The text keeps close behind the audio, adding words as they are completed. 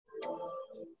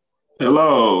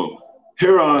Hello.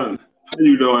 Here on How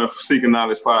you doing, Seeking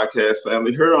Knowledge Podcast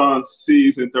family? Here on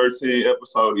season 13,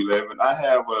 episode 11, I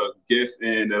have a guest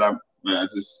in that I'm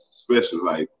just special.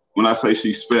 Like when I say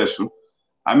she's special,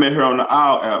 I met her on the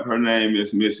OWL app. Her name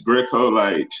is Miss Greco.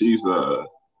 Like she's a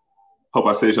hope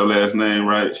I said your last name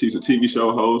right. She's a TV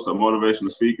show host, a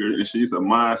motivational speaker, and she's a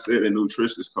mindset and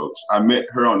nutrition coach. I met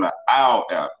her on the OWL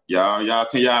app.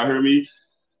 Can y'all hear me?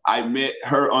 I met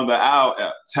her on the OWL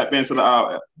app. Tap into the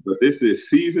OWL app. But this is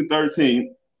season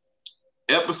 13,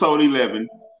 episode 11,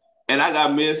 and I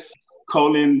got Miss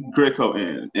Coleen Greco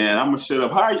in. And I'm gonna shut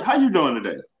up. How you doing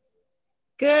today?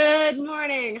 Good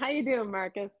morning. How you doing,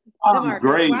 Marcus? I'm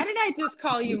great. Why did I just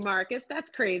call you Marcus?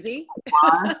 That's crazy.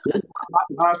 I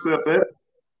accept that.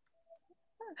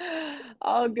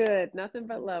 All good. Nothing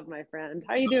but love, my friend.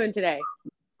 How are you doing today?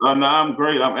 No, I'm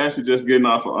great. I'm actually just getting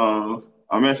off.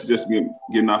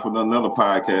 Getting off of another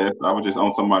podcast. I was just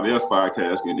on somebody else's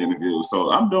podcast getting interviewed. So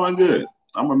I'm doing good.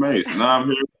 I'm amazed. Now I'm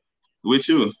here with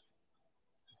you.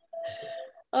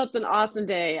 Oh, it's an awesome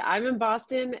day. I'm in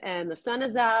Boston and the sun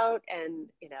is out and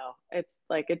it's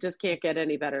like it just can't get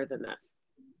any better than this.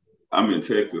 I'm in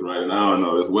Texas right now. I don't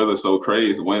know. This weather's so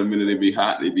crazy. One minute it be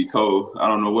hot, it be cold. I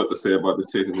don't know what to say about the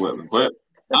Texas weather. But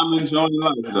I'm enjoying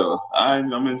life though.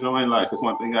 I'm enjoying life. It's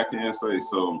one thing I can say.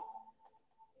 So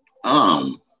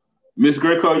Miss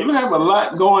Greco, you have a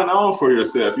lot going on for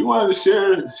yourself. You wanted to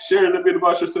share a little bit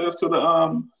about yourself to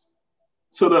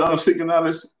the Seeking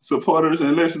Knowledge supporters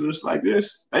and listeners like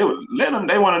this. They want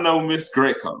to know Miss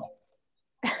Greco.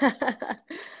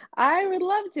 I would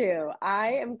love to.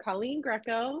 I am Coleen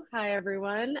Greco. Hi,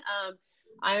 everyone.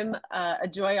 I'm a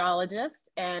joyologist,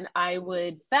 and I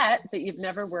would bet that you've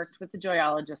never worked with a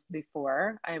joyologist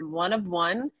before. I'm one of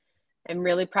one. I'm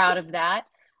really proud of that.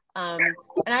 And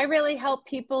I really help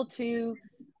people to,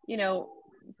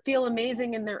 feel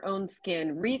amazing in their own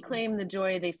skin, reclaim the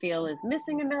joy they feel is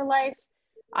missing in their life.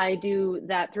 I do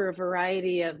that through a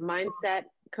variety of mindset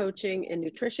coaching and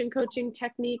nutrition coaching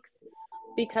techniques,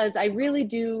 because I really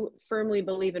do firmly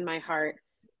believe in my heart,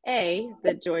 A,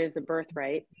 that joy is a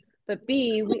birthright, but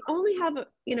B, we only have, a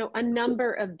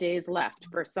number of days left.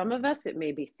 For some of us, it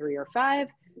may be 3 or 5.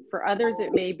 For others,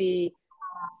 it may be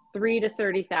 3 to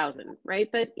 30,000, right?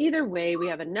 But either way, we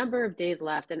have a number of days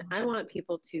left, and I want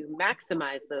people to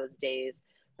maximize those days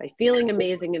by feeling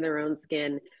amazing in their own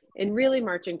skin and really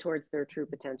marching towards their true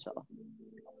potential.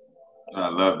 I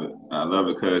love it. I love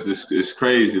it because it's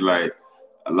crazy. Like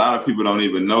a lot of people don't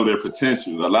even know their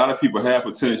potential. A lot of people have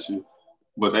potential,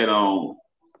 but they don't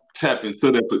tap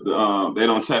into they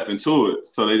don't tap into it.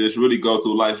 So they just really go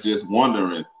through life just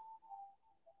wondering.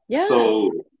 Yeah.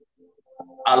 So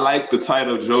I like the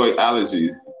title Joyology.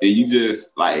 And you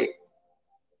just like,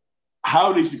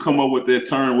 how did you come up with that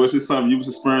term? Was it something you was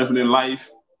experiencing in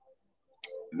life?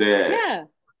 Yeah,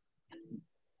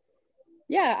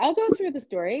 I'll go through the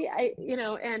story. I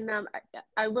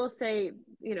will say,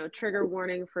 trigger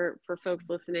warning for folks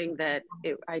listening that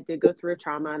I did go through a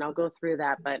trauma, and I'll go through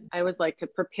that. But I always like to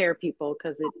prepare people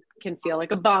because it can feel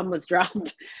like a bomb was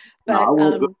dropped. But I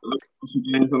went through some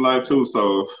things in life too,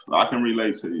 so I can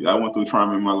relate to you. I went through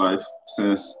trauma in my life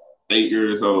since 8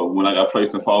 years old when I got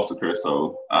placed in foster care.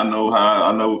 So I went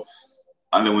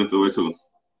through it too.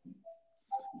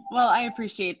 Well, I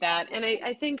appreciate that, and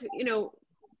I think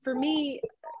for me,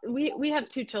 we have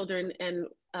 2 children, and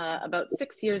about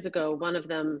 6 years ago, one of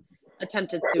them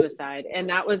attempted suicide, and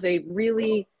that was a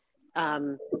really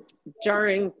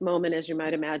jarring moment, as you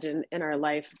might imagine, in our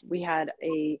life. We had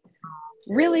a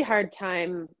really hard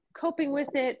time coping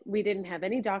with it. We didn't have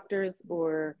any doctors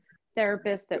or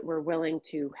therapists that were willing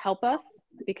to help us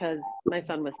because my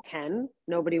son was 10.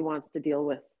 Nobody wants to deal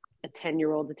with a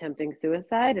 10-year-old attempting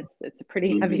suicide. It's a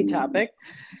pretty heavy topic.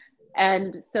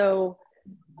 And so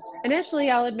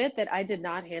initially, I'll admit that I did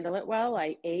not handle it well.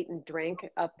 I ate and drank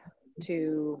up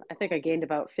to, I think I gained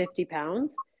about 50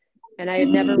 pounds. And I had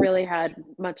never really had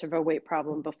much of a weight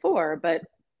problem before, but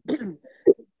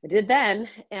I did then.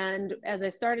 And as I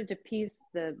started to piece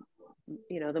the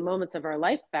moments of our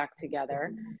life back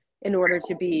together in order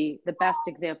to be the best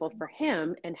example for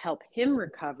him and help him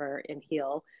recover and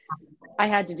heal, I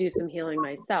had to do some healing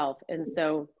myself. And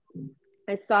so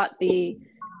I sought the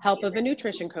help of a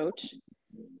nutrition coach.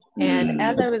 And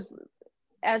as I was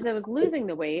losing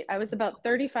the weight, I was about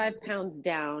 35 pounds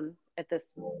down at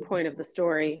this point of the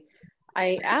story.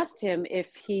 I asked him if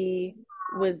he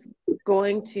was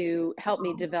going to help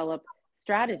me develop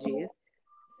strategies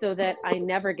so that I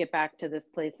never get back to this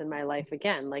place in my life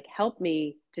again. Like, help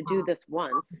me to do this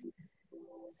once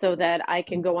so that I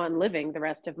can go on living the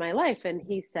rest of my life. And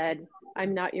he said,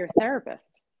 "I'm not your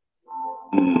therapist."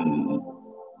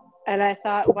 And I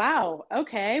thought, wow,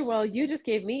 okay, well, you just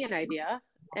gave me an idea.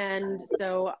 And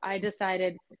so I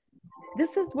decided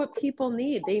this is what people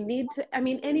need. They need to, I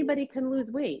mean, anybody can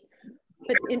lose weight.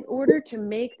 But in order to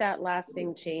make that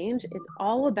lasting change, it's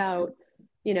all about,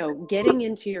 getting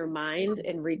into your mind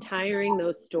and retiring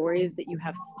those stories that you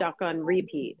have stuck on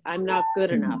repeat. I'm not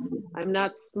good enough. I'm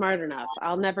not smart enough.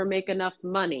 I'll never make enough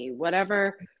money.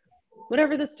 Whatever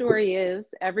the story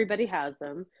is, everybody has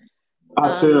them.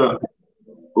 I tell,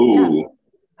 Yeah.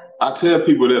 I tell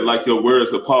people that like your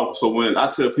words are powerful. So when I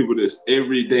tell people this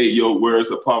every day, your words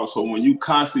are powerful. So when you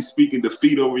constantly speaking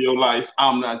defeat over your life,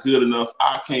 I'm not good enough,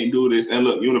 I can't do this. And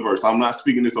look, universe, I'm not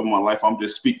speaking this over my life. I'm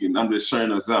just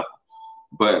sharing an example.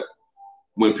 But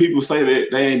when people say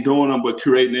that, they ain't doing them but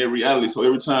creating their reality. So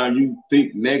every time you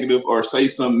think negative or say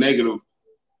something negative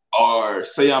or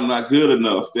say I'm not good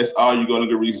enough, that's all you're going to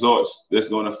get results that's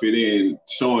going to fit in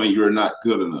showing you're not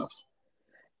good enough.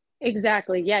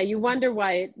 Exactly. Yeah. You wonder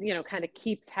why it, kind of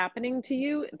keeps happening to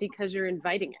you because you're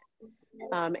inviting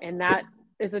it. And that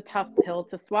is a tough pill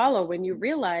to swallow when you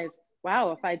realize,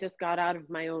 wow, if I just got out of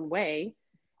my own way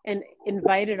and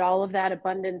invited all of that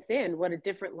abundance in, what a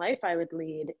different life I would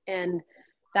lead. And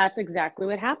that's exactly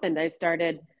what happened. I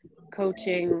started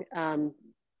coaching,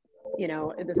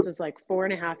 this was like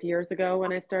 4.5 years ago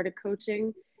when I started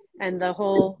coaching, and the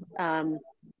whole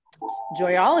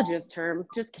Joyologist term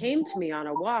just came to me on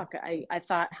a walk. I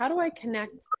thought, how do I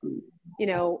connect,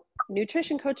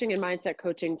 nutrition coaching and mindset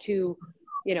coaching to,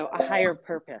 a higher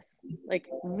purpose? Like,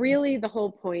 really, the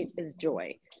whole point is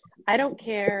joy. I don't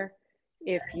care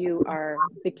if you are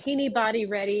bikini body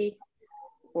ready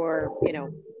or,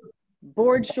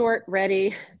 board short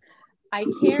ready. I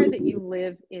care that you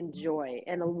live in joy.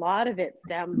 And a lot of it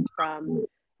stems from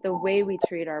the way we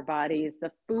treat our bodies,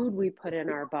 the food we put in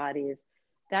our bodies,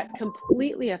 that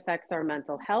completely affects our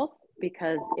mental health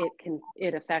because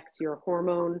it affects your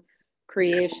hormone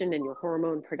creation and your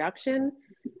hormone production.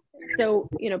 So,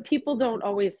 people don't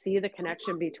always see the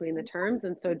connection between the terms.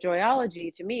 And so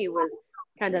Joyology to me was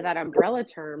kind of that umbrella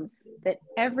term that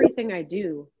everything I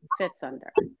do fits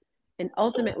under. And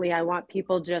ultimately, I want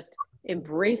people just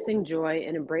embracing joy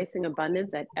and embracing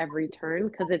abundance at every turn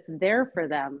because it's there for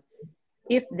them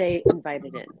if they invite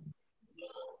it in.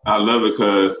 I love it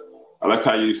because I like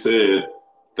how you said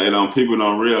people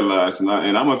don't realize, and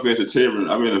I'm a vegetarian.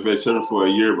 I've been a vegetarian for a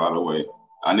year, by the way.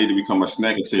 I need to become a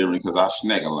snackatarian because I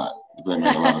snack a lot. If that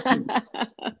makes a lot of sense.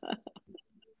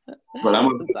 But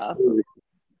That's awesome.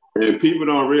 And people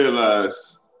don't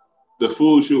realize the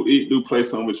foods you eat do play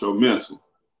something with your mental.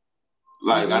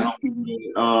 Like I know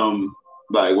people,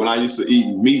 like when I used to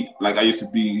eat meat, like I used to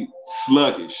be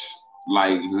sluggish,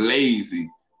 like lazy,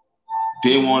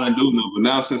 didn't want to do nothing. But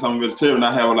now since I'm a vegetarian,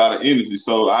 I have a lot of energy.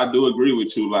 So I do agree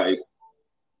with you. Like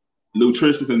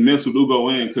nutrition and mental do go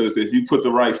in because if you put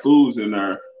the right foods in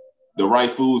there, the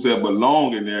right foods that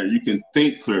belong in there, you can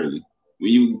think clearly.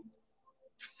 When you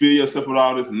fill yourself with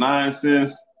all this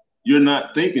nonsense, you're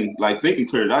not thinking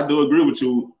clearly. I do agree with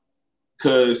you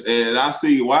and I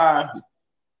see why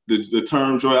the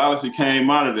term joyology came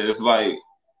out of this. Like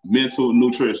mental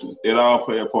nutrition, it all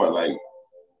play a part. Like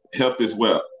health is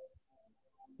wealth.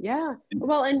 Yeah.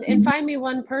 Well, and find me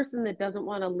one person that doesn't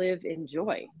want to live in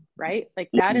joy, right? Like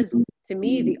that is to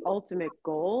me the ultimate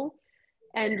goal.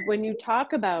 And when you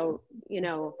talk about,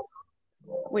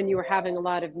 when you were having a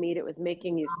lot of meat, it was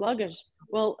making you sluggish.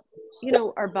 Well,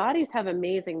 our bodies have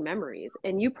amazing memories.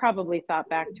 And you probably thought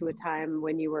back to a time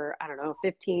when you were, I don't know,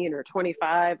 15 or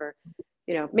 25 or,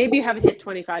 maybe you haven't hit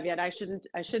 25 yet. I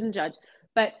shouldn't judge.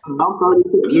 But I'm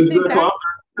 37. You think back,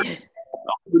 I'm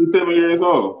 37 years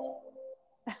old.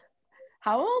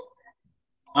 How old?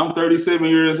 I'm 37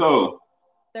 years old.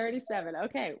 37.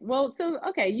 Okay. Well,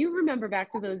 okay, you remember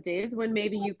back to those days when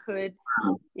maybe you could,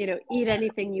 eat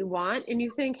anything you want and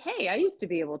you think, hey, I used to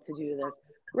be able to do this.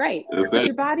 Right. Exactly. But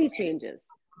your body changes.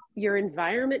 Your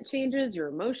environment changes, your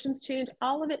emotions change,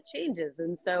 all of it changes.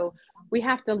 And so we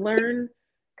have to learn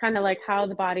kind of like how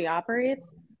the body operates.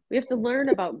 We have to learn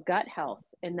about gut health,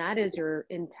 and that is your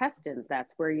intestines.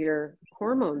 That's where your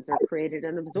hormones are created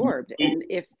and absorbed. And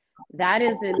if that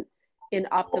isn't in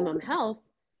optimum health,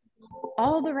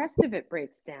 all the rest of it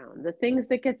breaks down. The things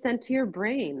that get sent to your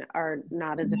brain are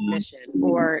not as efficient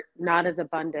or not as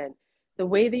abundant. The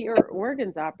way that your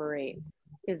organs operate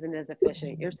isn't as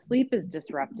efficient. Your sleep is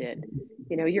disrupted.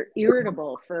 You're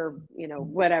irritable for,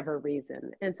 whatever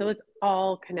reason. And so it's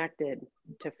all connected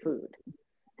to food.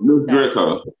 Ms.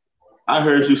 Greco, I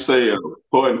heard you say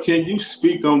important. Can you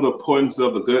speak on the importance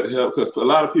of the gut health? Because a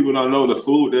lot of people don't know the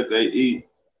food that they eat,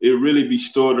 it really be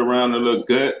stored around the little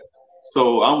gut.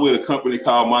 So I'm with a company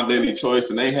called My Daily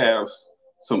Choice, and they have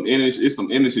some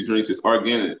energy drinks. It's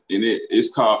organic, and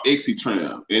it's called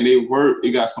Exitram, and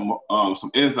it got some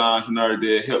enzymes in there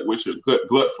that help with your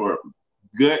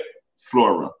gut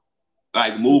flora,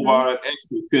 like move all that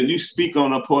excess. Can you speak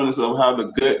on the importance of how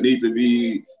the gut needs to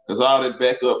be? Because all that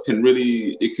backup can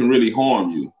really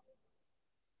harm you.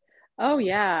 Oh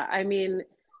yeah. I mean,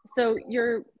 so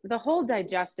the whole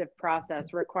digestive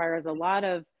process requires a lot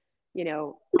of,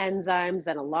 enzymes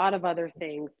and a lot of other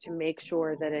things to make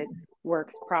sure that it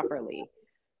works properly.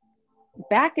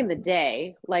 Back in the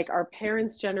day, like our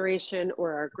parents' generation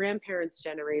or our grandparents'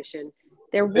 generation,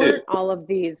 there weren't all of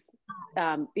these,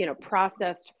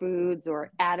 processed foods or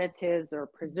additives or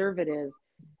preservatives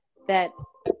that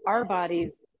our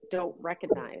bodies don't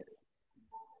recognize.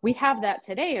 We have that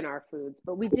today in our foods,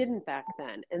 but we didn't back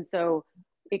then. And so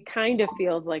it kind of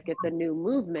feels like it's a new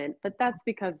movement, but that's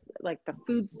because like the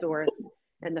food source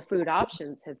and the food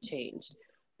options have changed.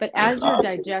 But as you're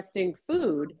digesting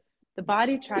food, the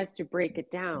body tries to break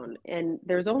it down, and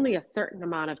there's only a certain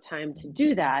amount of time to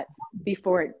do that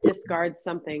before it discards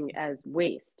something as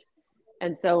waste.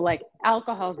 And so, like,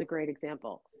 alcohol is a great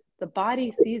example. The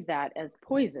body sees that as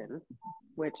poison,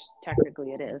 which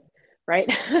technically it is, right?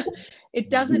 It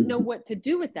doesn't know what to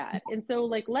do with that. And so,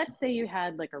 like, let's say you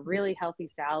had like a really healthy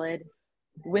salad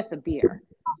with a beer.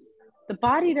 The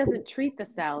body doesn't treat the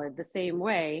salad the same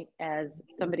way as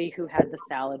somebody who had the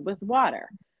salad with water,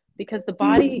 because the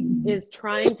body is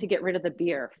trying to get rid of the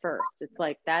beer first. It's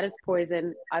like, that is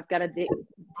poison. I've got to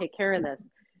take care of this.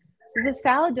 So the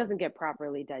salad doesn't get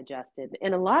properly digested.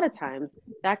 And a lot of times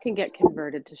that can get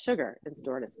converted to sugar and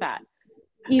stored as fat,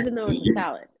 even though it's a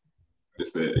salad.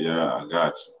 Yeah, I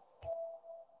got you.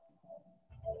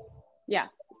 Yeah.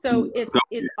 So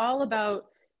it's all about,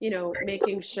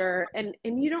 making sure, and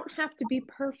you don't have to be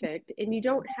perfect, and you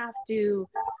don't have to,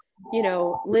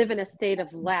 live in a state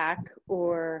of lack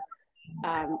or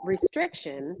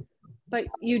restriction, but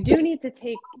you do need to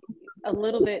take a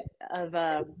little bit of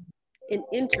an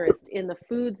interest in the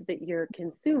foods that you're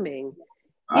consuming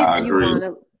I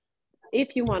agree.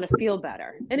 if you want to feel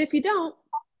better. And if you don't,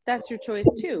 that's your choice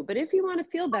too. But if you want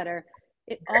to feel better,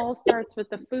 it all starts with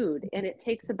the food, and it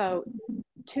takes about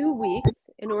 2 weeks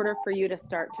in order for you to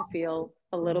start to feel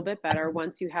a little bit better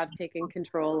once you have taken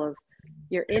control of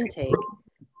your intake,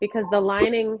 because the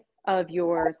lining of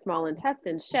your small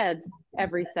intestine sheds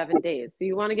every 7 days. So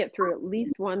you want to get through at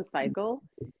least one cycle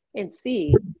and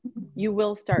see, you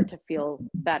will start to feel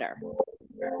better.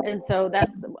 And so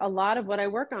that's a lot of what I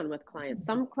work on with clients.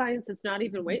 Some clients, it's not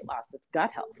even weight loss, it's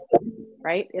gut health,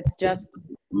 right? It's just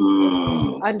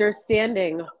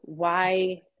understanding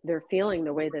why they're feeling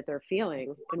the way that they're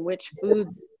feeling and which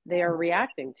foods they are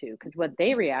reacting to, because what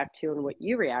they react to and what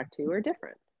you react to are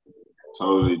different.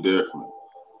 Totally different.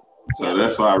 So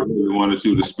that's why I really wanted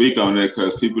you to speak on that,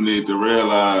 because people need to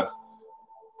realize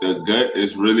the gut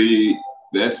is really,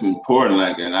 that's important.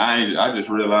 Like, and I just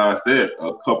realized that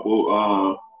a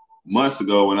couple months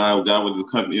ago when I got with the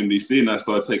company MDC and I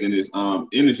started taking this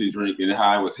energy drink and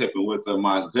how it was helping with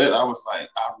my gut. I was like,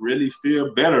 I really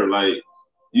feel better. Like,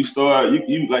 you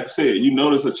like you said, you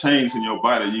notice a change in your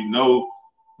body. You know,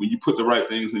 when you put the right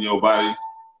things in your body,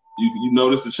 you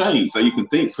notice the change. So you can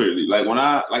think clearly. Like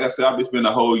like I said, I've been spending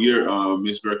a whole year,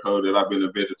 Miss Greco, that I've been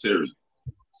a vegetarian.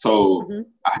 So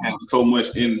I have so much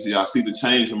energy. I see the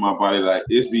change in my body. Like,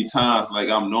 it's be times like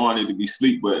I'm knowing I need to be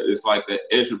sleep, but it's like the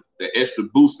extra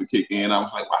boost to kick in. I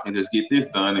was like, I can just get this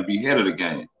done and be ahead of the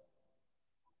game.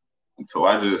 And so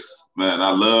I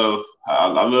love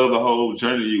the whole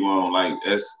journey you on. Like,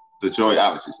 that's the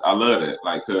Joyologist. I love that.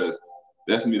 Like, cause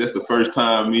that's me. That's the first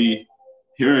time me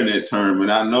hearing that term,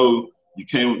 and I know you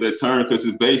came with that term because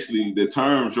it's basically the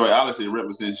term Joyology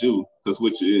represents you, because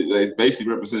which it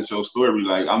basically represents your story.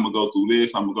 Like, I'm gonna go through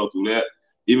this, I'm gonna go through that,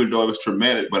 even though it's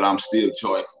traumatic, but I'm still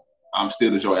joyful. I'm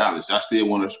still the Joyologist. I still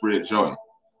want to spread joy.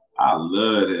 I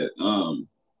love that.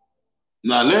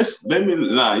 Now let me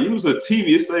use a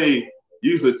TV.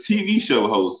 Use a TV show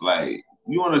host. Like,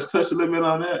 you want to touch a little bit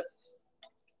on that?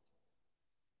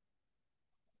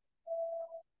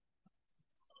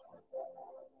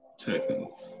 Checking.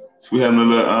 So we having a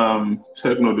little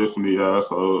technical difficulty, y'all.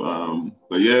 So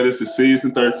but yeah, this is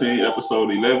season 13, episode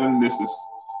 11. This is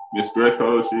Miss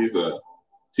Greco. She's a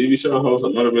TV show host, a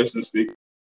motivational speaker.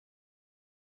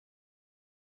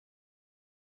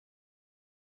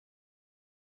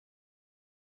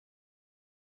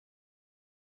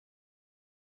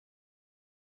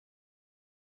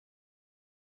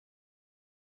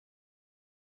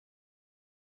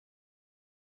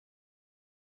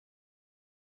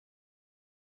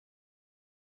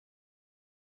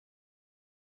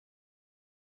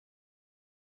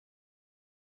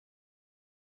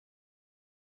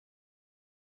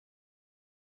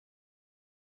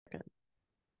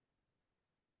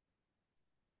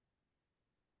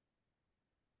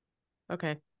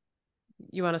 Okay.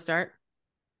 You want to start?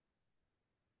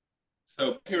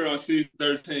 So here on season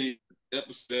 13,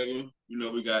 episode 7,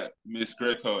 we got Miss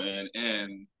Greco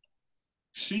and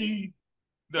she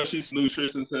she's a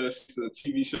nutritionist, she's a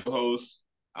TV show host.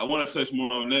 I want to touch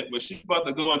more on that, but she's about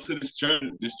to go into this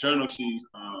journal she's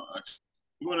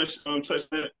you want to touch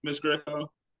that, Miss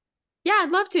Greco? Yeah,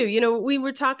 I'd love to. We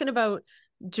were talking about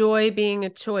joy being a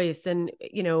choice and,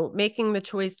 making the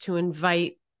choice to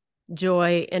invite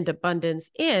joy and abundance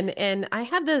in. And I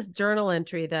had this journal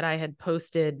entry that I had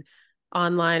posted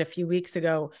online a few weeks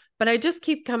ago, but I just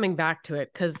keep coming back to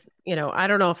it because, I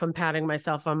don't know if I'm patting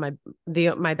myself on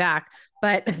my back,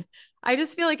 but I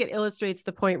just feel like it illustrates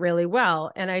the point really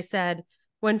well. And I said,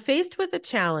 when faced with a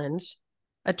challenge,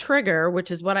 a trigger, which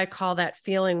is what I call that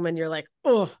feeling when you're like,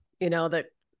 oh, that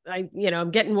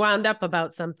I'm getting wound up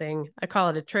about something. I call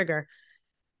it a trigger.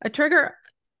 A trigger,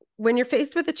 when you're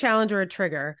faced with a challenge or a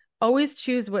trigger, always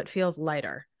choose what feels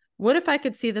lighter. What if I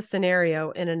could see the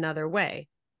scenario in another way?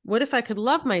 What if I could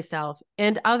love myself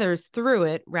and others through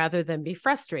it rather than be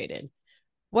frustrated?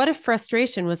 What if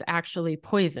frustration was actually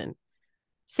poison?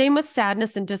 Same with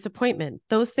sadness and disappointment.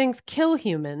 Those things kill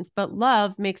humans, but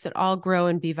love makes it all grow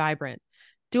and be vibrant.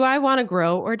 Do I want to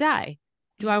grow or die?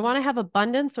 Do I want to have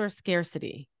abundance or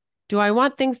scarcity? Do I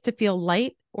want things to feel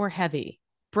light or heavy,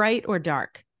 bright or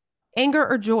dark, anger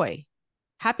or joy,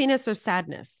 happiness or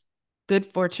sadness, good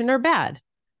fortune or bad,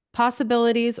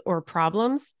 possibilities or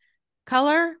problems,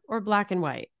 color or black and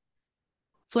white,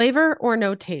 flavor or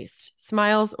no taste,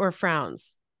 smiles or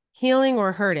frowns, healing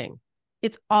or hurting?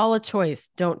 It's all a choice.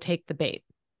 Don't take the bait.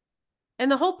 And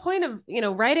the whole point of,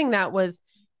 writing that was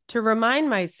to remind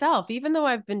myself, even though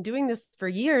I've been doing this for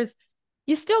years,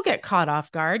 you still get caught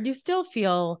off guard. You still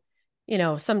feel,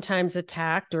 sometimes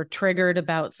attacked or triggered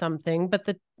about something. But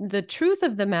the truth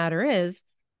of the matter is,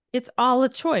 it's all a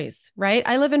choice, right?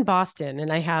 I live in Boston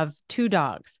and I have 2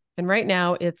 dogs. And right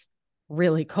now it's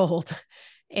really cold.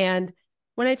 And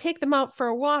when I take them out for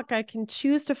a walk, I can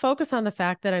choose to focus on the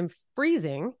fact that I'm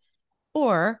freezing,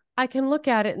 or I can look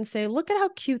at it and say, look at how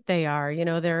cute they are.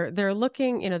 They're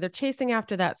looking, they're chasing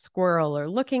after that squirrel or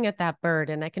looking at that bird.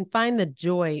 And I can find the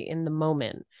joy in the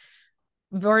moment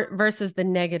versus the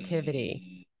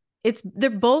negativity. They're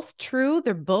both true.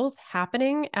 They're both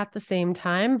happening at the same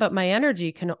time, but my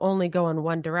energy can only go in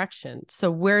one direction. So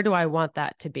where do I want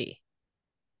that to be?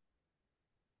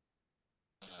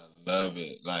 I love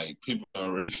it. Like people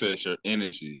don't research your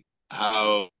energy.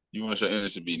 How you want your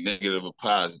energy to be negative or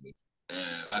positive.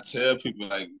 And I tell people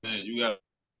like, man, you got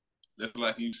that's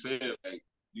like you said, like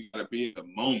you gotta be in the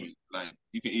moment. Like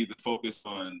you can either focus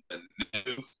on the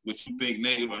negative, what you think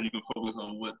negative, or you can focus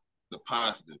on what the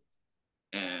positive.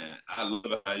 And I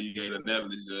love how you gave an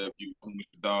analogy of you with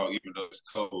your dog, even though it's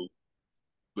cold,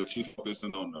 but you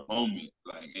focusing on the moment.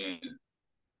 Like, and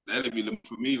that'd be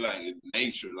for me like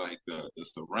nature, like the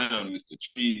surroundings, the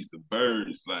trees, the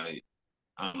birds. Like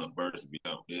I don't know, birds be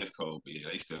out there. It's cold, but yeah,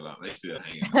 they still out. They still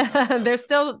hanging out.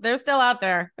 They're still out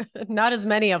there. Not as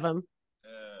many of them. Yeah.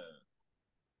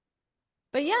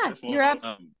 But So I yeah, just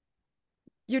want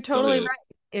you're go totally right.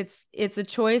 ahead. It's a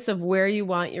choice of where you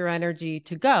want your energy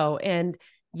to go. And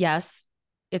yes,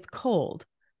 it's cold.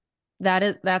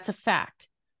 That's a fact.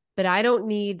 But I don't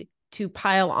need to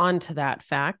pile onto that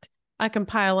fact. I can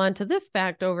pile onto this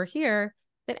fact over here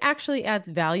that actually adds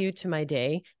value to my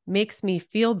day, makes me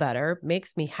feel better,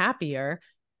 makes me happier,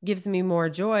 gives me more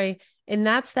joy. And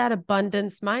that's that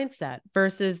abundance mindset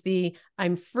versus the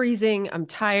I'm freezing, I'm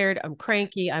tired, I'm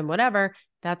cranky, I'm whatever.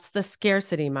 That's the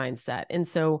scarcity mindset. And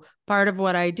so part of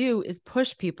what I do is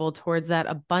push people towards that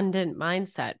abundant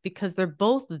mindset because they're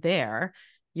both there.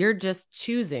 You're just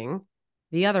choosing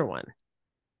the other one.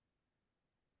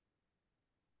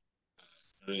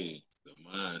 The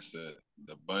mindset,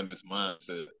 the abundance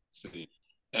mindset. See,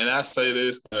 and I say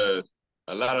this because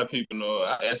a lot of people know.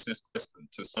 I asked this question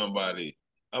to somebody.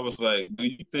 I was like, "Do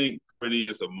you think pretty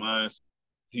is a mindset?"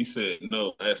 He said,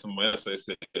 "No." I asked somebody else. They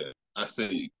said, "Yeah." I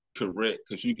said, "Correct,"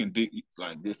 because you can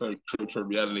like this, like cultural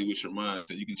reality with your mind.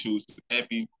 So you can choose to be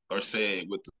happy or sad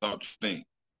with the thought you think.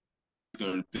 You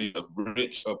can think of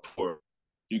rich or poor.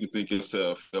 You can think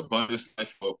yourself abundance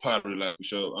life or poverty life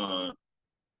with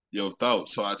your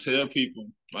thoughts. So I tell people,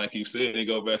 like you said, they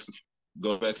go back to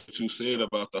what you said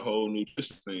about the whole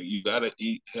nutrition thing. You gotta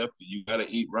eat healthy. You gotta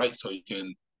eat right so you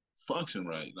can function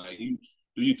right. Like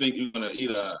do you think you're gonna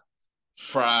eat a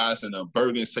fries and a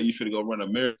burger and say you should go run a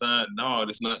marathon? No,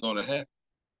 that's not gonna happen.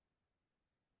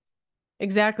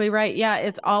 Exactly right. Yeah,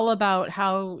 it's all about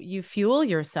how you fuel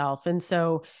yourself. And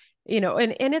so,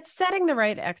 and it's setting the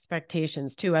right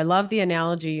expectations too. I love the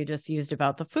analogy you just used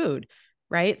about the food.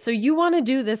 right? So you want to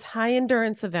do this high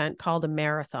endurance event called a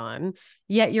marathon,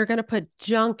 yet you're going to put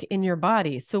junk in your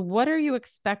body. So what are you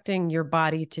expecting your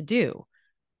body to do?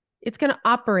 It's going to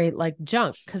operate like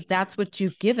junk because that's what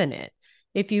you've given it.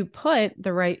 If you put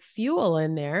the right fuel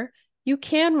in there, you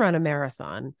can run a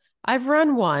marathon. I've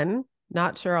run one,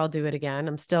 not sure I'll do it again.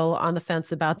 I'm still on the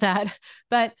fence about that.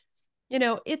 But,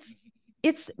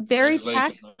 it's very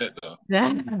Congratulations on that,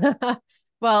 tactical.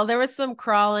 Well, there was some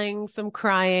crawling, some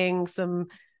crying, some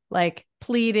like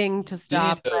pleading to did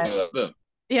stop. But look,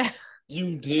 yeah.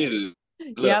 you did it.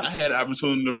 Look, Yep. I had the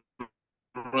opportunity to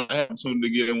run, I had the opportunity to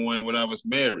get in one when I was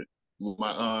married with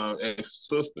my ex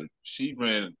sister. She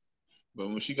ran, but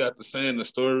when she got to saying the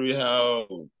story how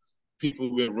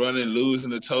people been running,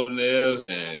 losing the toenails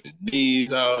and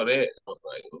knees, all that, I was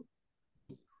like, "Oh,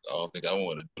 I don't think I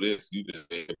want to do this. You just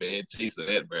made a bad taste of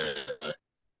that, man."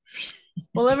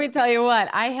 Well, let me tell you what,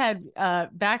 I had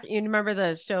back, you remember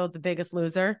the show The Biggest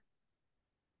Loser?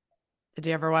 Did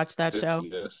you ever watch that Yes, show?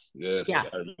 yes, yes. Yeah.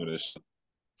 I remember this.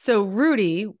 So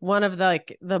Rudy, one of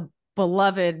the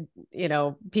beloved,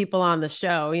 people on the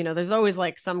show, there's always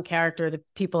like some character that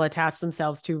people attach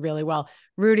themselves to really well.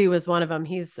 Rudy was one of them.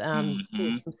 He's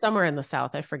Mm-hmm. from somewhere in the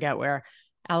South. I forget where,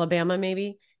 Alabama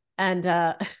maybe. And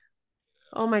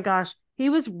oh my gosh, he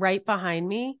was right behind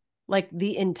me like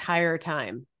the entire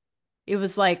time. It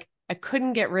was like I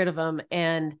couldn't get rid of him.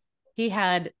 And he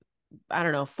had, I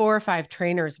don't know, 4 or 5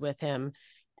 trainers with him.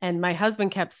 And my husband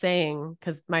kept saying,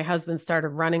 because my husband started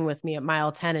running with me at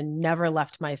mile 10 and never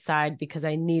left my side because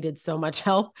I needed so much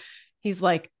help. He's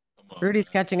like, Come on, Rudy's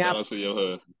man. catching Shout up. out to your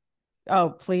husband. Oh,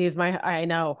 please. I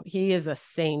know he is a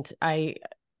saint. I,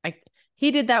 he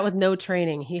did that with no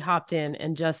training. He hopped in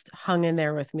and just hung in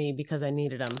there with me because I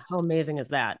needed him. How amazing is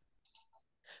that?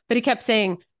 But he kept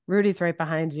saying, Rudy's right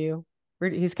behind you.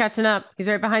 He's catching up. He's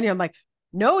right behind you. I'm like,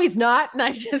 no, he's not. And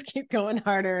I just keep going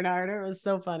harder and harder. It was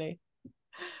so funny.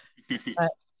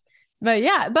 But, but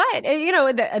yeah,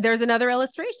 but there's another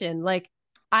illustration. Like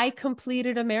I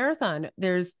completed a marathon.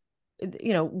 There's,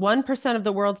 1% of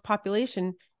the world's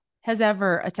population has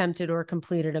ever attempted or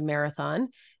completed a marathon.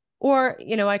 Or,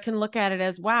 I can look at it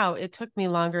as, wow, it took me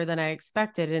longer than I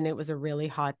expected. And it was a really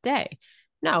hot day.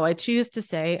 No, I choose to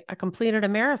say I completed a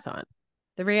marathon.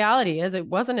 The reality is it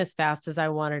wasn't as fast as I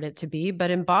wanted it to be, but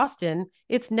in Boston,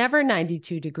 it's never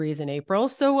 92 degrees in April.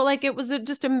 So like it was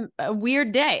just a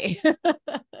weird day.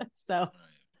 So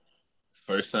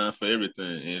First time for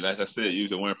everything. And like I said, you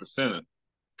was a 1%er.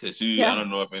 Cause I yeah. don't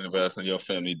know if anybody else in your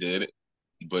family did it,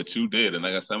 but you did. And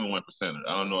like I said, I'm a 1%er.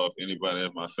 I don't know if anybody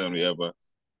in my family ever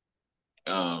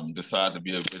decide to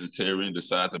be a vegetarian,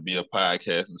 decide to be a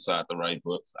podcast, decide to write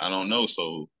books. I don't know.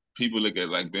 So people look at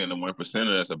like being a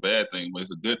 1%er as a bad thing, but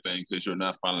it's a good thing because you're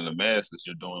not following the masses.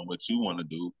 You're doing what you want to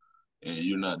do, and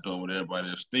you're not doing what everybody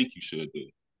else think you should do.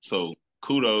 So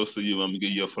kudos to you. I'm gonna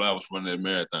give you your flowers for running that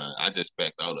marathon. I just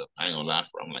backed out of. I ain't gonna lie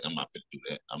for. I'm like I'm not gonna do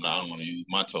that. I'm not. I don't want to use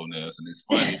my toenails, and it's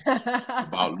funny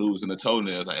about losing the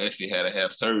toenails. I actually had to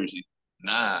have surgery.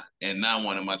 And now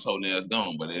one of my toenails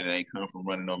gone, but it ain't come from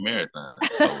running no marathon.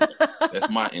 So that's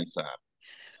my inside.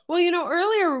 Well,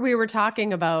 earlier we were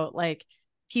talking about like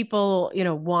people,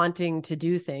 wanting to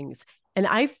do things. And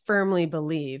I firmly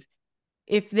believe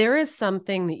if there is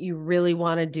something that you really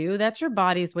want to do, that's your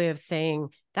body's way of saying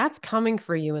that's coming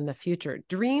for you in the future.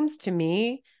 Dreams to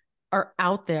me are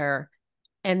out there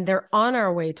and they're on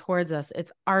our way towards us.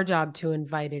 It's our job to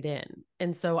invite it in.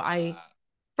 And so I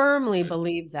firmly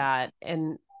believe that.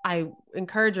 And I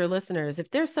encourage your listeners, if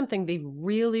there's something they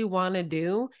really want to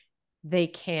do, they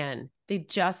can. They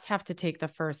just have to take the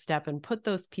first step and put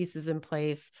those pieces in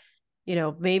place.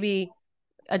 Maybe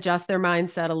adjust their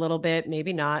mindset a little bit,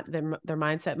 maybe not. Their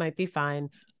mindset might be fine,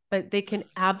 but they can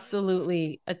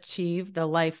absolutely achieve the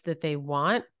life that they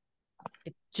want.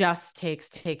 It just takes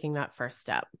taking that first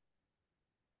step.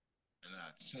 And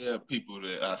I tell people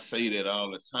that I say that all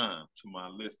the time to my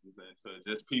listeners and to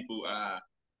just people I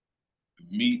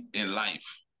meet in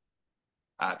life.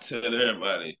 I tell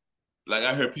everybody, like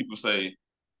I hear people say,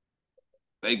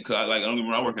 like I don't get me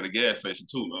wrong, I work at a gas station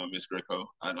too, Miss Greco.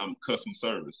 I'm customer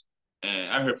service, and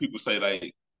I hear people say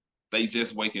like they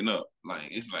just waking up, like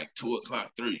it's like 2 o'clock,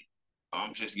 3.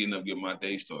 I'm just getting up, getting my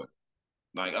day started.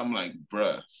 Like I'm like,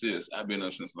 bruh, sis, I've been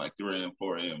up since like 3 a.m.,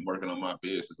 4 a.m. working on my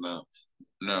business now.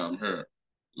 Now I'm here.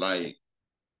 Like,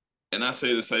 and I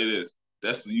say to say this,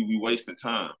 that's you be wasting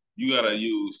time. You gotta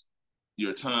use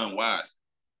your time wisely.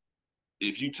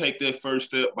 If you take that first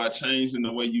step by changing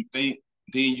the way you think,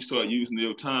 then you start using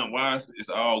your time wisely, it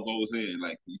all goes in.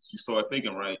 Like you start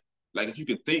thinking right. Like if you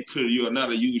can think clearly, you're not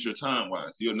to use your time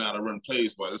wise. You're not to run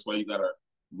plays wise. That's why you gotta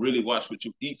really watch what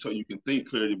you eat so you can think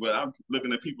clearly. But I'm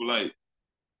looking at people like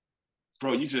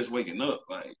bro, you just waking up.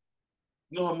 Like,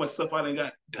 you know how much stuff I done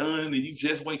got done and you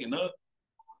just waking up?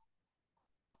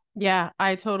 Yeah,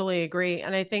 I totally agree.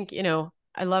 And I think,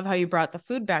 I love how you brought the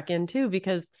food back in too,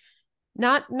 because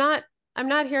not I'm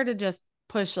not here to just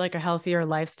push like a healthier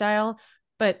lifestyle,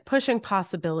 but pushing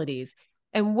possibilities.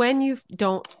 And when you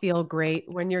don't feel great,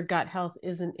 when your gut health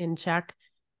isn't in check,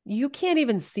 you can't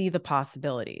even see the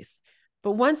possibilities.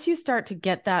 But once you start to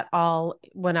get that all,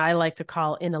 when I like to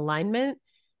call in alignment,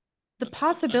 the I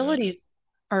got you. possibilities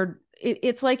are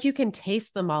it's like you can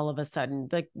taste them all of a sudden,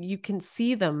 like you can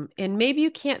see them, and maybe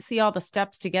you can't see all the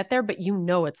steps to get there, but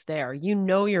it's there.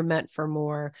 You're meant for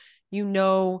more.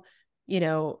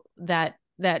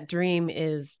 That dream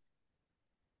is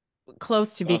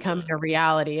close to Out becoming there. a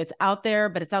reality. It's out there,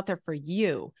 but it's out there for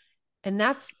you. And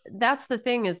that's the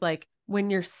thing, is like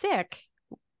when you're sick,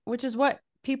 which is what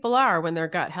people are when their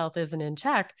gut health isn't in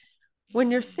check. When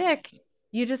you're sick,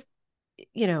 you just,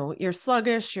 you're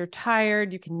sluggish, you're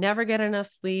tired, you can never get enough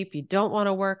sleep, you don't want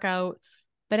to work out.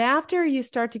 But after you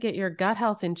start to get your gut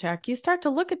health in check, you start to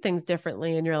look at things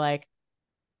differently, and you're like,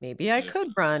 maybe I could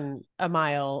Definitely. run a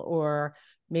mile, or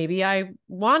maybe I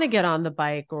want to get on the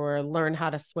bike or learn how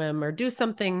to swim or do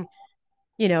something,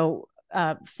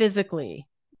 physically,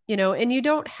 and you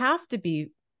don't have to,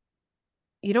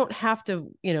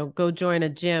 go join a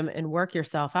gym and work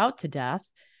yourself out to death.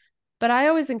 But I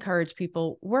always encourage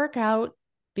people, work out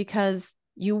because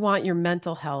you want your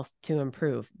mental health to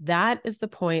improve. That is the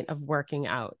point of working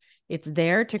out. It's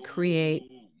there to create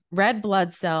Ooh. red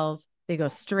blood cells. They go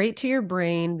straight to your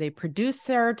brain. They produce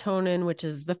serotonin, which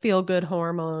is the feel good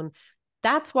hormone.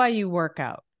 That's why you work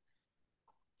out.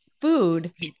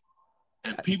 Food,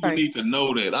 And people sorry, need to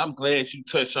know that. I'm glad you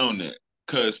touched on that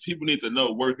because people need to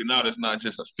know working out is not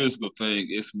just a physical thing,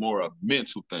 it's more a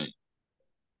mental thing.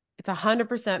 it's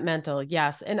 100% mental.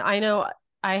 Yes. And I know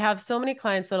I have so many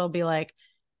clients that'll be like,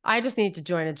 I just need to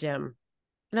join a gym.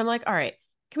 And I'm like, all right,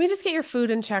 can we just get your food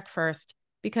in check first?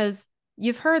 Because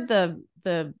you've heard the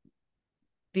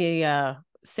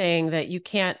saying that you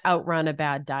can't outrun a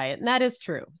bad diet, and that is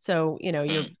true. So, you're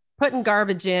Mm. putting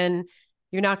garbage in,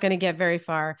 you're not going to get very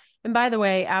far. And by the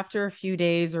way, after a few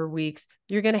days or weeks,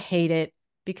 you're going to hate it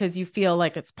because you feel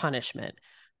like it's punishment.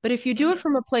 But if you do it Mm.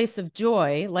 from a place of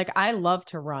joy, like I love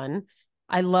to run,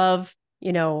 I love,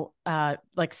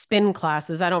 like spin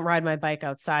classes. I don't ride my bike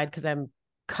outside because I'm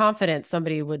confident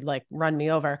somebody would like run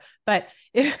me over. But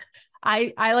if,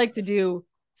 I like to do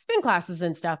spin classes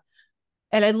and stuff,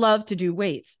 and I love to do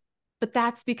weights, but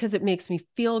that's because it makes me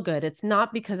feel good. It's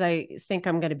not because I think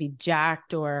I'm going to be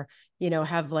jacked or,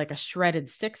 have like a shredded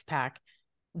six pack.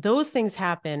 Those things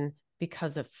happen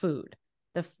because of food.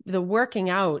 The working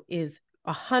out is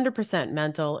 100%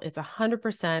 mental. It's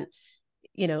 100%,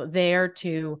 there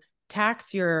to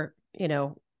tax your,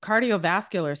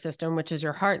 cardiovascular system, which is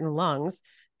your heart and lungs,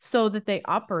 so that they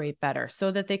operate better,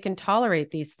 so that they can tolerate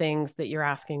these things that you're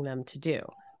asking them to do.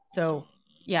 So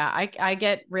yeah, I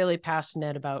get really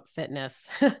passionate about fitness.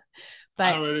 I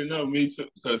But already know, me too,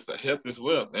 because the health is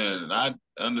wealth. And I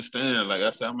understand, like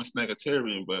I said, I'm a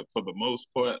snackatarian, but for the most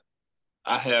part,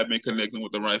 I have been connecting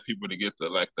with the right people to get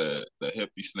the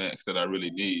healthy snacks that I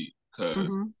really need. Cause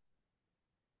mhm.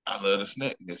 I love to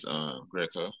snack, Miss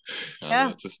Greco. I Yeah,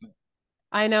 love to snack.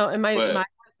 I know. And my But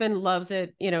husband loves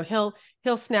it.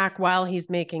 He'll snack while he's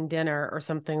making dinner or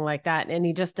something like that. And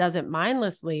he just does it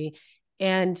mindlessly.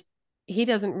 And he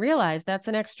doesn't realize that's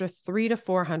an extra 300 to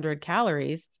 400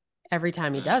 calories every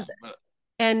time he does it. but,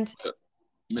 And but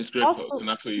Miss Greco, also, can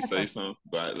I please yes, say sir. something?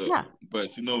 But look, Yeah. but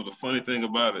the funny thing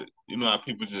about it, you know how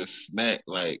people just snack.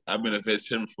 Like I've been a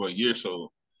vegetarian for a year or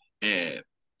so, and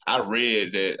I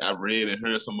read and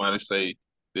heard somebody say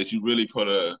that you really put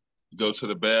a go to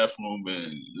the bathroom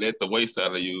and let the waste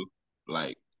out of you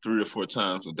like 3 or 4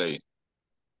 times a day.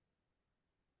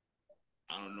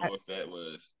 I don't know if that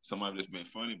was somebody that's been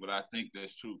funny, but I think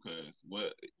that's true because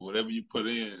whatever you put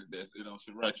in, that it don't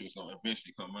sit right, it's gonna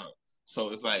eventually come out. So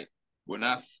it's like when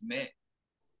I snack,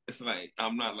 it's like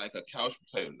I'm not like a couch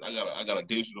potato. I got a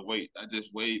digital weight. I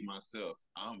just weighed myself.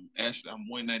 I'm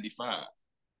 195.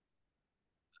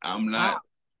 I'm Wow. not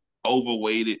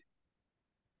overweighted,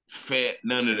 fat,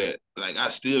 none of that. Like I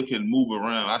still can move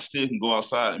around. I still can go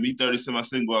outside. Me 37, I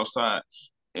still can go outside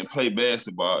and play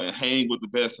basketball and hang with the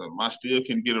best of them. I still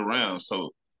can get around.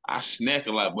 So I snack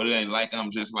a lot, but it ain't like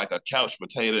I'm just like a couch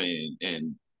potato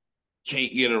and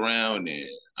can't get around and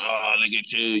oh look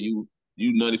at you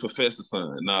nutty professor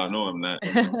son. No, I'm not.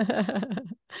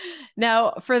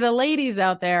 Now, for the ladies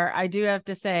out there, I do have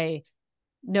to say,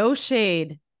 no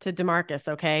shade to DeMarcus,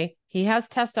 okay? He has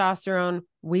testosterone,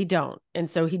 we don't. And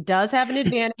so he does have an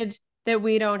advantage that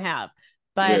we don't have.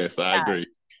 But Yes, I yeah, agree.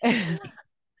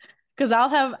 Because I'll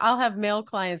have male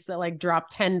clients that like drop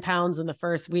 10 pounds in the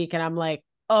first week. And I'm like,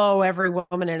 oh, every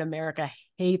woman in America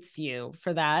hates you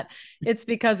for that. It's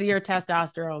because of your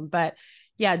testosterone. But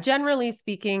yeah, generally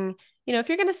speaking, if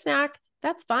you're gonna snack,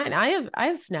 that's fine. I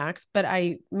have snacks, but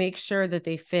I make sure that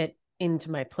they fit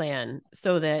into my plan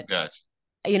so that Gotcha.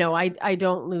 I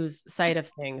don't lose sight of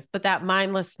things. But that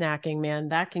mindless snacking, man,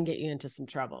 that can get you into some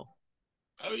trouble.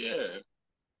 Oh yeah.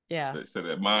 Yeah. They said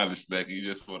that mindless snack, you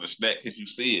just want to snack because you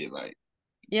see it, like.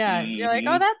 Yeah. You're like,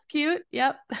 oh, Mm-hmm. that's cute.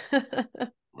 Yep.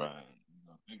 Right.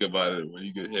 Think about it when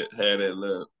you get have that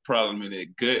little problem in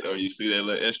that gut, or you see that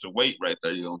little extra weight right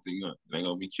there. You don't think it ain't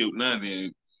gonna be cute none.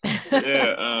 Then, but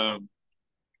yeah.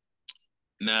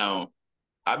 Now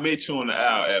I met you on the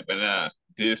Owl app, and I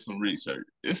did some research.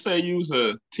 It say you was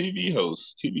a TV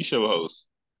host, TV show host.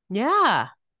 Yeah.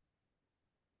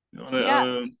 You wanna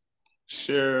Yeah.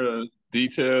 share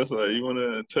details, or you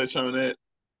wanna touch on that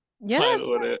Yeah.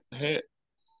 title of that hat?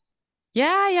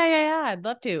 Yeah. I'd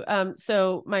love to.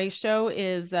 So my show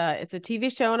is it's a TV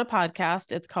show and a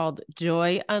podcast. It's called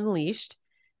Joy Unleashed,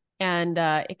 and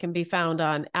it can be found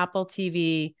on Apple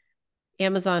TV,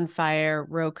 Amazon Fire,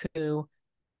 Roku,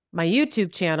 my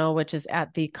YouTube channel, which is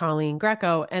at the Coleen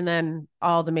Greco, and then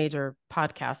all the major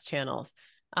podcast channels.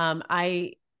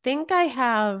 I think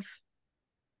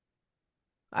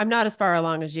I'm not as far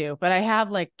along as you, but I have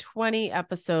like 20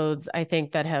 episodes, I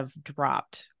think, that have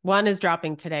dropped. One is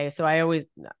dropping today. So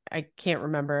I can't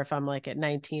remember if I'm like at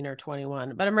 19 or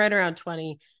 21, but I'm right around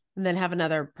 20, and then have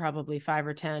another probably 5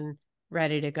 or 10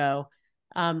 ready to go.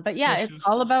 But yeah, Yes, it's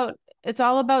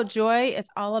all about joy. It's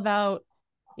all about,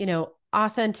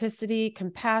 authenticity,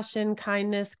 compassion,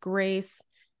 kindness, grace.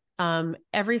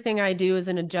 Everything I do is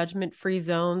in a judgment-free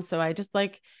zone. So I just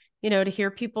like, to hear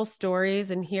people's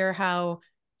stories and hear how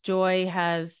joy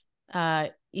has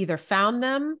either found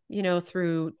them,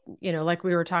 through, like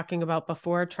we were talking about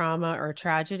before, trauma or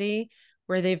tragedy,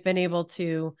 where they've been able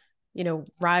to,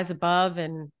 rise above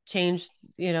and change,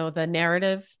 the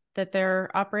narrative that they're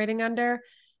operating under.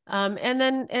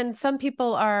 And some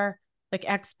people are like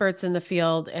experts in the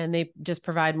field and they just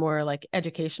provide more like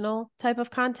educational type of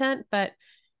content, but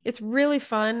it's really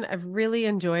fun. I've really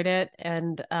enjoyed it.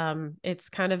 And it's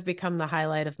kind of become the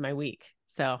highlight of my week.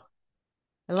 So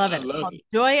I love I it. It's love called it.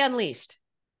 Joy Unleashed.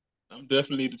 I'm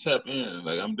definitely need to tap in.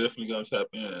 Like I'm definitely gonna tap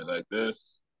in. Like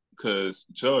this, because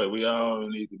joy. We all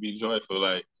need to be joyful.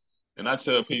 Like, and I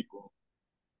tell people,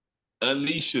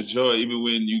 unleash your joy even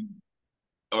when you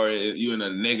in a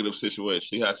negative situation.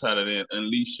 See how I tie that in?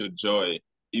 Unleash your joy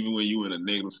even when you in a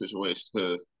negative situation.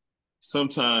 Because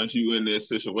sometimes you in that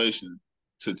situation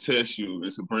to test you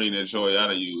and to bring that joy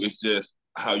out of you. It's just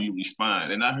how you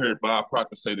respond. And I heard Bob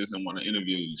Proctor say this in one of the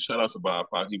interviews. Shout out to Bob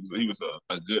Proctor. He was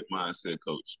a good mindset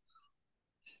coach.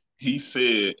 He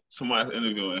said somebody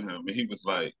interviewing him, and he was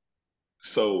like,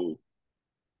 "So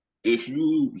if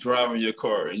you driving your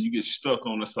car and you get stuck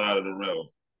on the side of the road,"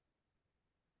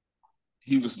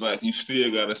 he was like, "You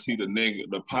still got to see the negative,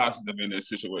 the positive in that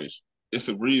situation. It's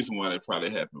a reason why that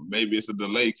probably happened. Maybe it's a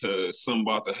delay because something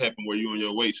about to happen where you're on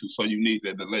your way to, so you need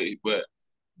that delay. But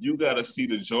you got to see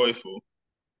the joyful.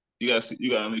 You got to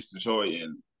unleash the joy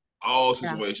in all Yeah.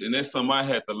 situations. And that's something I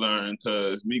had to learn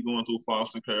because me going through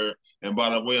foster care. And by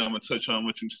the way, I'm gonna touch on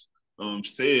what you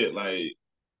said. Like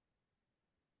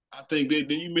I think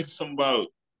did you mention something about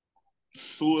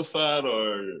suicide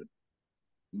or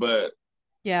but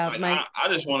Yeah. like My, I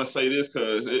just want to say this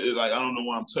because like I don't know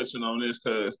why I'm touching on this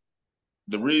because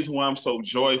the reason why I'm so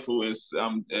joyful is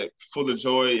I'm full of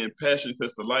joy and passion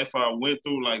because the life I went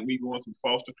through, like me going through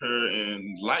foster care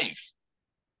and life,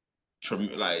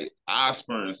 like I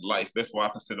experienced life. That's why I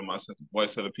consider myself the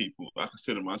voice of the people. I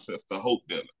consider myself the hope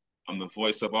dealer. I'm the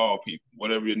voice of all people.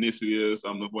 Whatever your ethnicity is,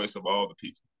 I'm the voice of all the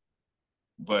people.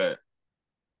 But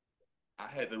I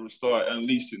had to start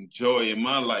unleashing joy in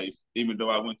my life, even though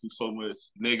I went through so much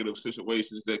negative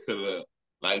situations that could have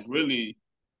like really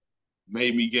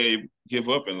made me give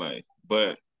up in life.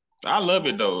 But I love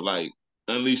it though. Like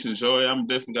unleashing joy, I'm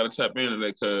definitely got to tap into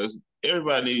that because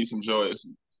everybody needs some joy.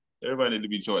 Everybody need to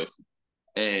be joyful.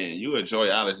 And you a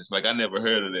joyologist. Like I never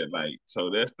heard of that. Like so,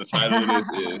 that's the title of this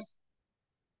is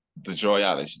the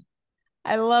joyology.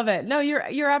 I love it. No,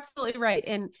 you're absolutely right.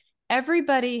 And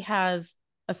everybody has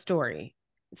a story.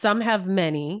 Some have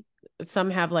many, some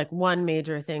have like one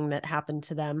major thing that happened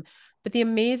to them. But the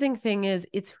amazing thing is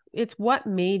it's what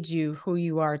made you who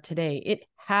you are today. It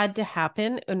had to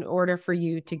happen in order for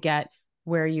you to get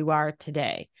where you are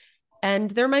today.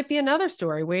 And there might be another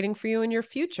story waiting for you in your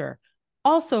future,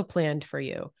 also planned for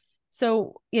you.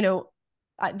 So,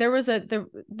 there was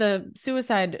the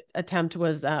suicide attempt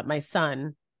was my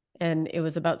son, and it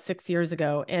was about 6 years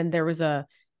ago. And there was a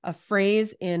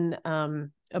phrase in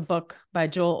a book by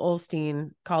Joel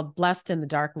Osteen called Blessed in the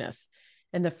Darkness.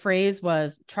 And the phrase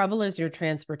was, trouble is your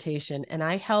transportation. And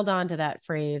I held on to that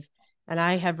phrase, and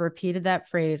I have repeated that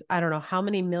phrase, I don't know how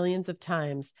many millions of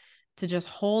times, to just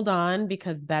hold on,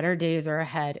 because better days are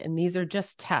ahead. And these are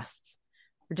just tests.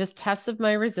 They're just tests of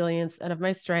my resilience and of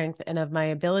my strength and of my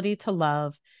ability to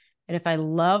love. And if I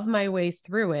love my way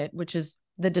through it, which is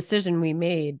the decision we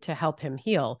made to help him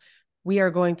heal, we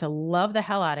are going to love the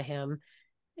hell out of him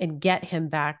and get him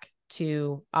back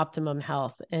to optimum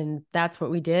health. And that's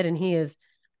what we did. And he is,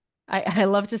 I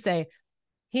love to say,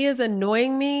 he is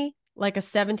annoying me like a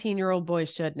 17-year-old boy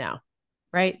should now,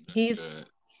 right? He's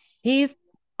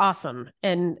awesome.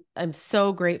 And I'm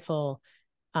so grateful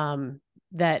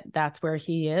that that's where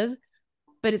he is.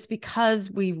 But it's because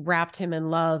we wrapped him in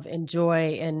love and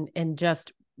joy, and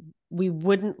just, we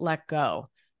wouldn't let go.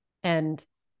 And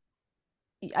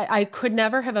I could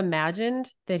never have imagined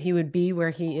that he would be where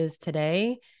he is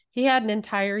today. He had an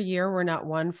entire year where not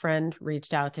one friend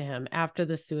reached out to him after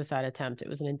the suicide attempt. It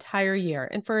was an entire year.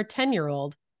 And for a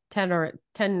 10-year-old, 10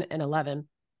 and 11,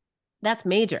 that's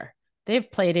major. They have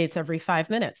play dates every 5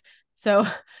 minutes. So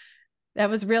that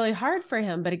was really hard for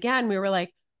him. But again, we were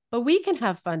like, but we can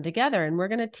have fun together, and we're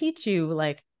going to teach you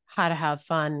like how to have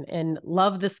fun and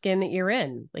love the skin that you're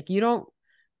in. Like, you don't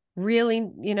really,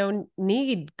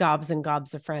 need gobs and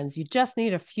gobs of friends. You just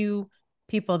need a few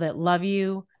people that love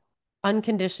you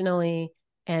unconditionally,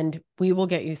 and we will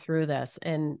get you through this.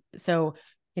 And so,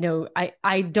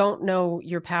 I don't know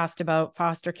your past about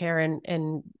foster care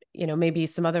and maybe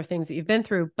some other things that you've been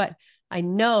through, but I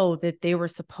know that they were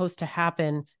supposed to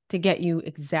happen to get you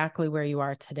exactly where you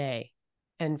are today.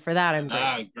 And for that, I'm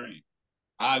grateful.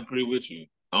 I agree with you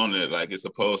on it. Like, it's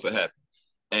supposed to happen.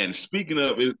 And speaking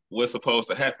of what's supposed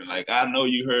to happen, like, I know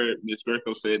you heard Miss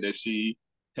Greco said that she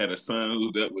had a son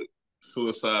who dealt with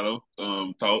suicidal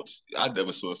thoughts. I dealt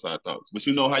with suicide thoughts. But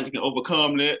you know how you can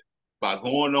overcome that? By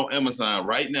going on Amazon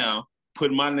right now,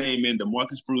 putting my name in,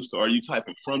 DeMarcus Brewster, or you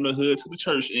typing From the Hood to the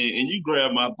Church, and you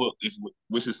grab my book,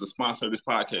 which is the sponsor of this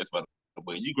podcast, by the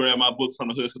way. You grab my book, From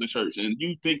the Hood to the Church, and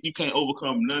you think you can't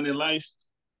overcome none in life?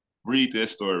 Read that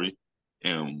story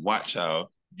and watch how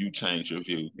you change your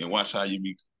view, and watch how you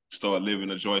start living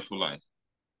a joyful life.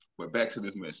 But back to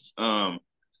this message.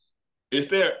 Is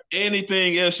there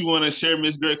anything else you want to share,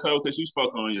 Miss Greco? Because you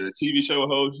spoke on your TV show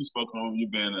host, you spoke on you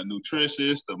being a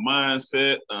nutritionist, the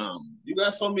mindset. You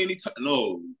got so many.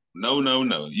 No.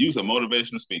 Use a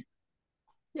motivational speaker.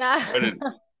 Yeah.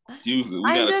 We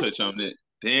got to touch on that.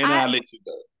 Then I'll let you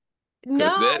go. No,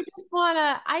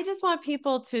 I just want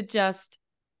people to just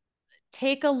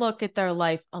take a look at their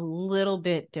life a little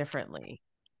bit differently,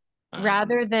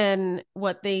 rather than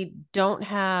what they don't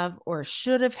have or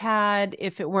should have had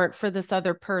if it weren't for this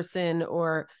other person,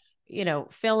 or,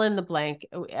 fill in the blank.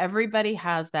 Everybody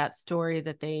has that story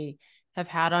that they have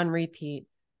had on repeat.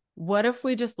 What if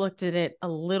we just looked at it a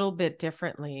little bit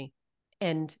differently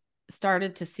and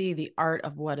started to see the art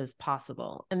of what is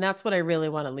possible? And that's what I really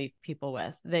want to leave people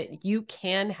with, that you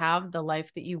can have the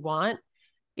life that you want.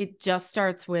 It just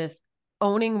starts with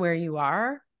owning where you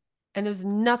are. And there's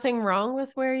nothing wrong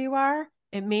with where you are.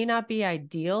 It may not be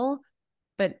ideal,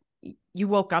 but you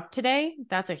woke up today.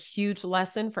 That's a huge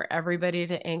lesson for everybody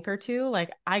to anchor to.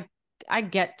 Like, I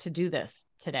get to do this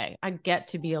today. I get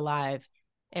to be alive.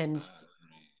 And,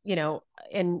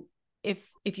 and if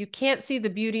you can't see the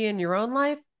beauty in your own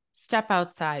life, step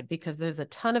outside, because there's a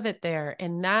ton of it there.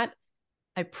 And that,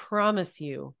 I promise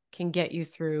you, can get you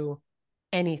through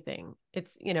anything.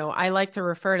 It's, I like to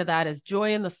refer to that as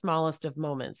joy in the smallest of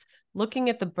moments. Looking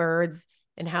at the birds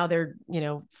and how they're,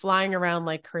 flying around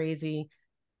like crazy.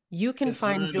 You can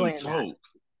find joy in that.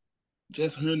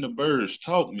 Just hearing the birds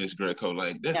talk, Miss Greco,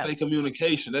 like, that's their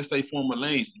communication. That's their form of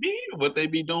language. What they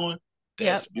be doing,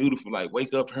 that's beautiful. Like,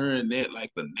 wake up hearing that,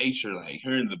 like the nature, like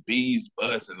hearing the bees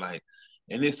buzzing, like,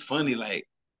 and it's funny, like,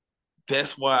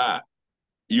 that's why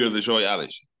you're the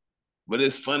joyologist. But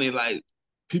it's funny, like,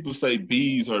 people say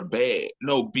bees are bad.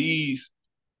 No, bees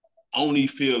only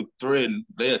feel threatened.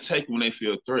 They attack when they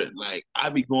feel threatened. Like, I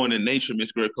be going in nature,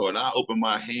 Miss Greco, and I open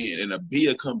my hand, and a bee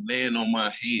will come land on my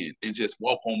hand and just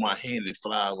walk on my hand and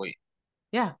fly away.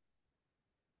 Yeah.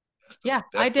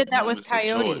 I did that with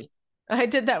coyotes. I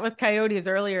did that with coyotes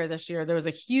earlier this year. There was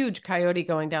a huge coyote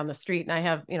going down the street, and I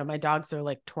have, my dogs are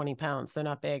like 20 pounds. They're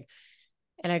not big.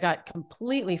 And I got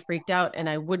completely freaked out, and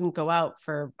I wouldn't go out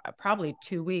for probably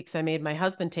 2 weeks. I made my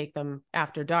husband take them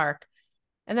after dark.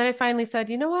 And then I finally said,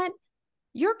 you know what?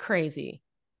 You're crazy.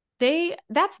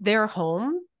 That's their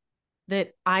home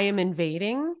that I am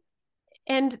invading.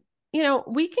 And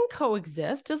we can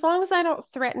coexist as long as I don't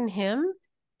threaten him.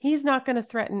 He's not going to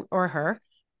threaten, or her.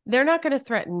 They're not going to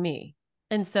threaten me.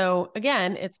 And so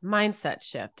again, it's mindset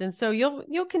shift. And so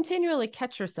you'll continually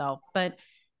catch yourself, but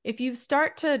if you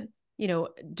start to,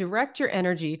 direct your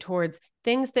energy towards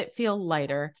things that feel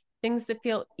lighter, things that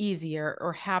feel easier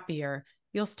or happier,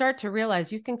 you'll start to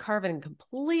realize you can carve a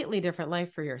completely different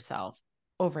life for yourself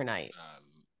overnight.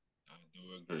 I do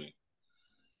agree.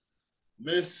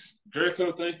 Miss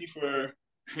Greco, thank you for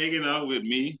hanging out with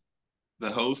me, the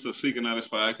host of Seeking Knowledge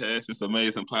Podcast. It's an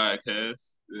amazing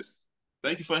podcast.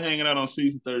 Thank you for hanging out on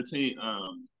season 13.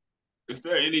 Is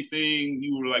there anything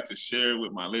you would like to share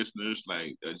with my listeners,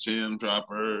 like a gem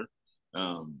dropper,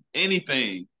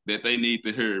 anything that they need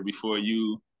to hear before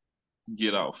you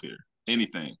get off here?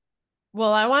 Anything?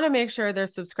 Well, I want to make sure they're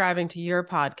subscribing to your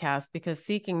podcast because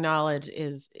seeking knowledge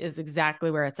is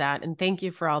exactly where it's at. And thank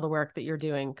you for all the work that you're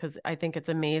doing, because I think it's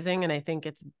amazing and I think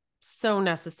it's so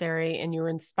necessary, and you're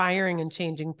inspiring and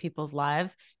changing people's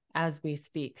lives as we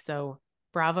speak. So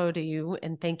bravo to you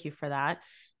and thank you for that.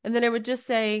 And then I would just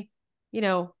say,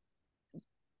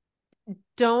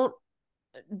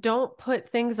 don't put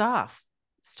things off.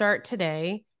 Start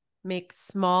today. Make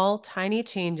small, tiny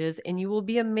changes, and you will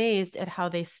be amazed at how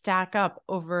they stack up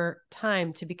over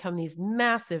time to become these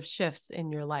massive shifts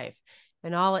in your life.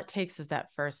 And all it takes is that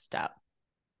first step.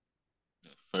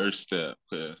 First step,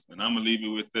 Chris. And I'm going to leave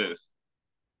you with this.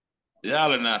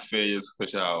 Y'all are not failures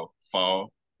because y'all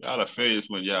fall. Y'all are failures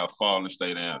when y'all fall and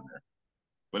stay down there.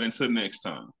 But until next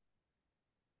time.